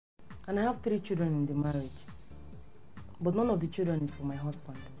And I have 3 children in the marriage. But none of the children is for my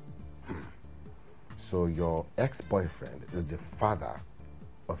husband. So your ex-boyfriend is the father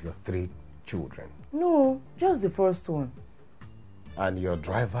of your 3 children? No, just the first one. And your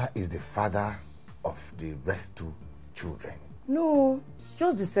driver is the father of the rest 2 children? No,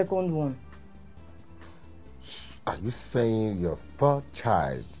 just the second one. Are you saying your 3rd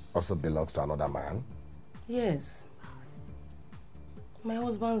child also belongs to another man? Yes. My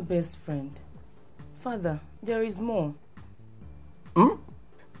husband's best friend. Father, there is more. Hmm?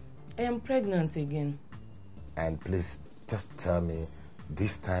 I am pregnant again. And please, just tell me,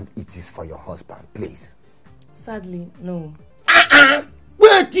 this time it is for your husband, please. Sadly, no.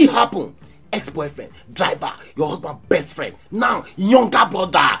 Where did it happen? Ex-boyfriend, driver, your husband's best friend, now younger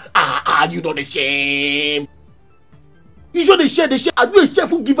brother. You know the shame. You show the share, Are you a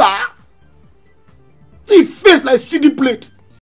shameful giver? See face like CD plate.